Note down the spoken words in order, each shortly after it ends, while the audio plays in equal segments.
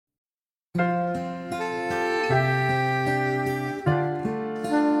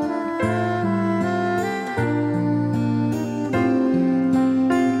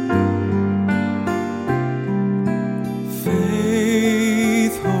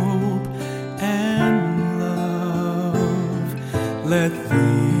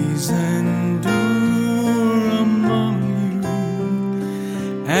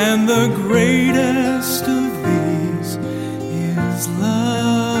The greatest of these is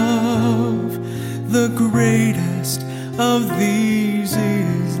love. The greatest of these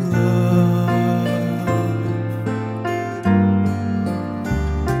is love.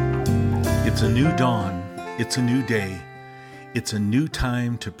 It's a new dawn. It's a new day. It's a new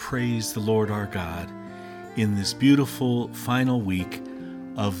time to praise the Lord our God in this beautiful final week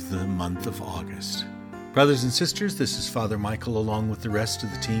of the month of August. Brothers and sisters, this is Father Michael along with the rest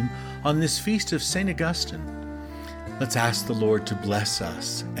of the team on this feast of St. Augustine. Let's ask the Lord to bless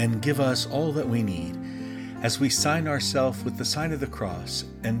us and give us all that we need as we sign ourselves with the sign of the cross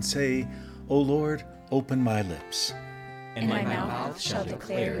and say, O Lord, open my lips, and my mouth shall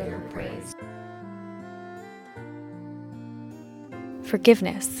declare your praise.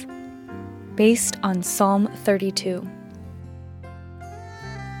 Forgiveness, based on Psalm 32.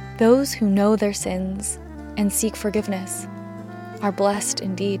 Those who know their sins and seek forgiveness are blessed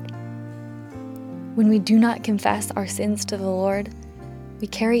indeed. When we do not confess our sins to the Lord, we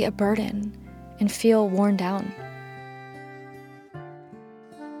carry a burden and feel worn down.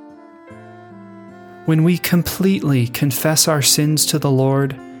 When we completely confess our sins to the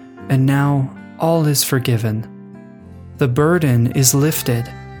Lord, and now all is forgiven, the burden is lifted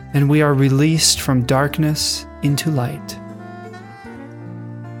and we are released from darkness into light.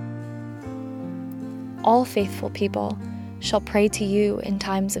 All faithful people shall pray to you in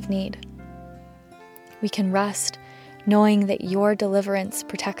times of need. We can rest knowing that your deliverance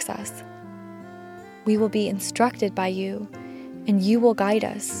protects us. We will be instructed by you, and you will guide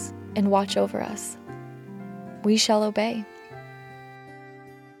us and watch over us. We shall obey.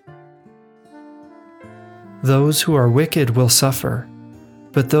 Those who are wicked will suffer,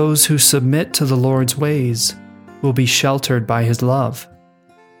 but those who submit to the Lord's ways will be sheltered by his love.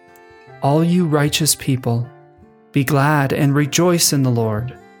 All you righteous people, be glad and rejoice in the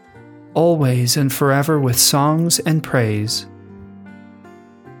Lord, always and forever with songs and praise.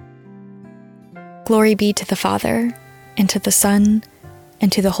 Glory be to the Father, and to the Son,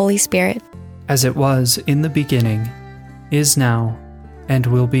 and to the Holy Spirit. As it was in the beginning, is now, and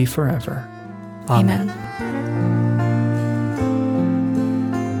will be forever. Amen.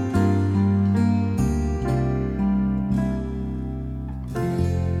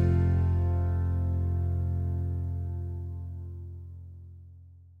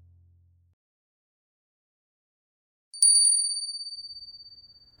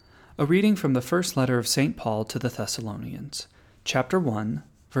 A reading from the first letter of St. Paul to the Thessalonians, chapter 1,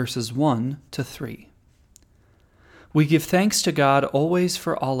 verses 1 to 3. We give thanks to God always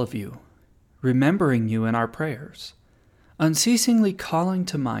for all of you, remembering you in our prayers, unceasingly calling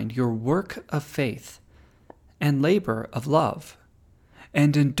to mind your work of faith and labor of love,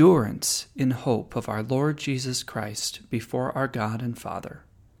 and endurance in hope of our Lord Jesus Christ before our God and Father.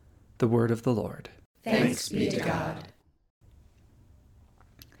 The word of the Lord. Thanks be to God.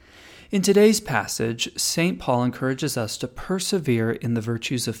 In today's passage, St. Paul encourages us to persevere in the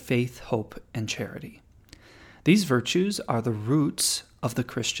virtues of faith, hope, and charity. These virtues are the roots of the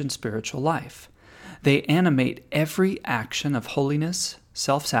Christian spiritual life. They animate every action of holiness,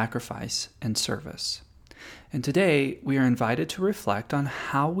 self-sacrifice, and service. And today, we are invited to reflect on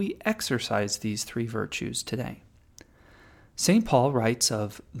how we exercise these three virtues today. St. Paul writes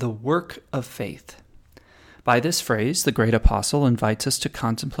of the work of faith. By this phrase, the great apostle invites us to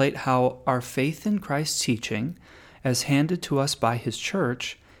contemplate how our faith in Christ's teaching, as handed to us by his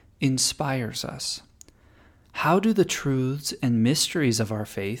church, inspires us. How do the truths and mysteries of our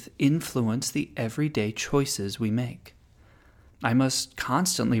faith influence the everyday choices we make? I must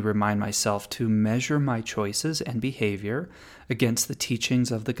constantly remind myself to measure my choices and behavior against the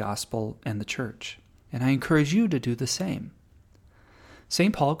teachings of the gospel and the church, and I encourage you to do the same.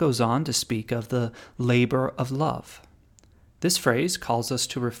 St. Paul goes on to speak of the labor of love. This phrase calls us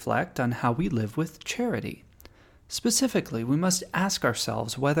to reflect on how we live with charity. Specifically, we must ask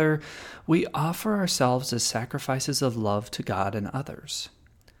ourselves whether we offer ourselves as sacrifices of love to God and others.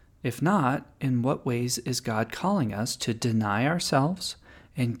 If not, in what ways is God calling us to deny ourselves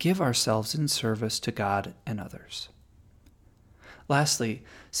and give ourselves in service to God and others? Lastly,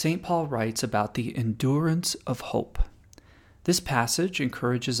 St. Paul writes about the endurance of hope. This passage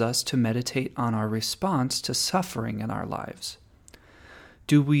encourages us to meditate on our response to suffering in our lives.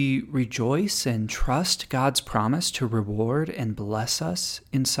 Do we rejoice and trust God's promise to reward and bless us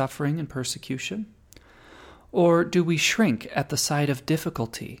in suffering and persecution? Or do we shrink at the sight of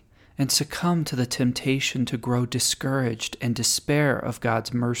difficulty and succumb to the temptation to grow discouraged and despair of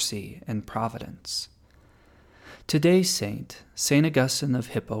God's mercy and providence? Today's saint, St. Augustine of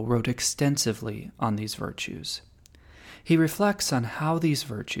Hippo, wrote extensively on these virtues. he reflects on how these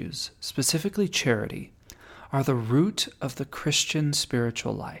virtues, specifically charity, are the root of the Christian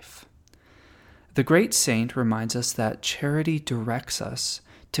spiritual life. The great saint reminds us that charity directs us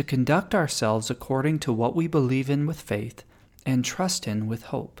to conduct ourselves according to what we believe in with faith and trust in with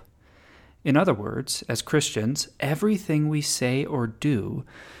hope. In other words, as Christians, everything we say or do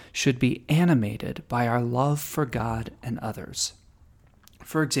should be animated by our love for God and others.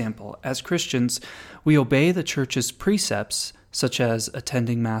 For example, as Christians, we obey the Church's precepts, such as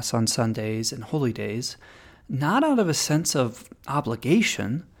attending Mass on Sundays and holy days, not out of a sense of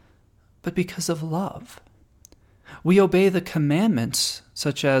obligation, but because of love. We obey the commandments,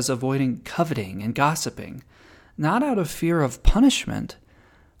 such as avoiding coveting and gossiping, not out of fear of punishment,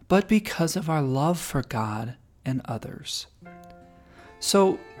 but because of our love for God and others.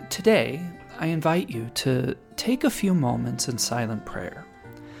 So today, I invite you to take a few moments in silent prayer.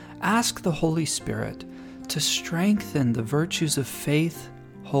 Ask the Holy Spirit to strengthen the virtues of faith,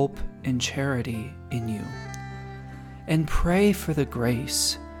 hope, and charity in you. And pray for the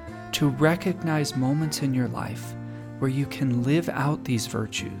grace to recognize moments in your life where you can live out these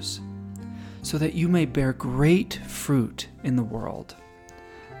virtues so that you may bear great fruit in the world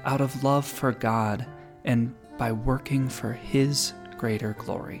out of love for God and by working for His greater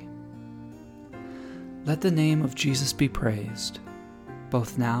glory. Let the name of Jesus be praised,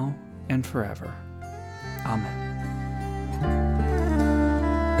 both now and forever. Amen.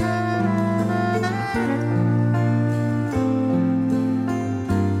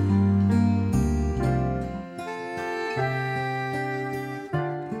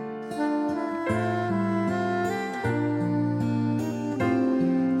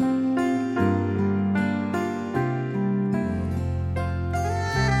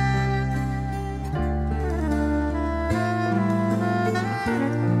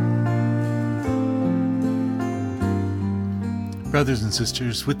 Brothers and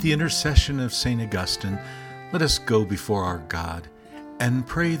sisters, with the intercession of St. Augustine, let us go before our God and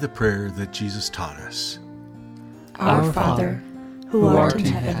pray the prayer that Jesus taught us. Our Father, who art in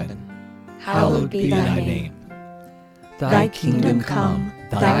heaven, hallowed be thy name. Thy kingdom come,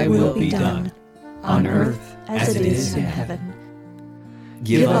 thy will be done, on earth as it is in heaven.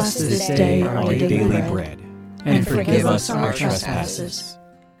 Give us this day our daily bread, and forgive us our trespasses,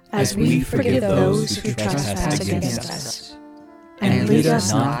 as we forgive those who trespass against us. And lead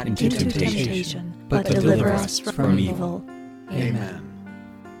us not into temptation, but deliver us from evil. Amen.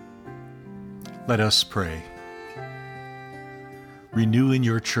 Let us pray. Renew in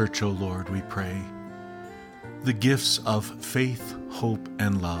your church, O Lord, we pray, the gifts of faith, hope,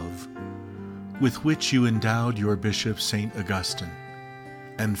 and love, with which you endowed your bishop, St. Augustine,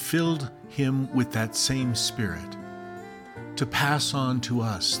 and filled him with that same Spirit, to pass on to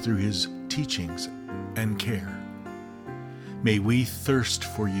us through his teachings and care. May we thirst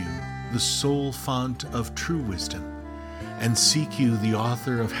for you, the sole font of true wisdom, and seek you, the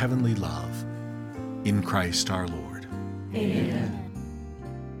author of heavenly love, in Christ our Lord. Amen.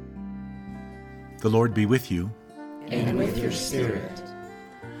 The Lord be with you. And with your spirit.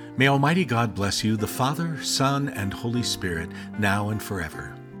 May Almighty God bless you, the Father, Son, and Holy Spirit, now and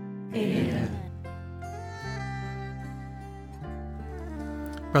forever. Amen.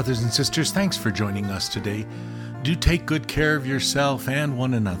 Brothers and sisters, thanks for joining us today. Do take good care of yourself and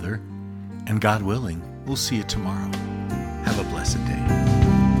one another, and God willing, we'll see you tomorrow. Have a blessed day.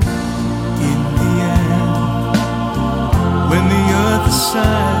 In the end, when the other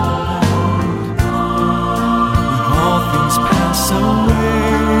side of land, when all things pass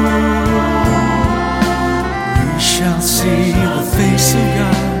away, we shall see the face of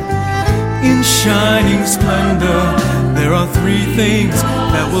God in shining splendor. There are three things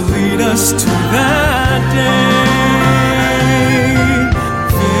that will lead us to that day.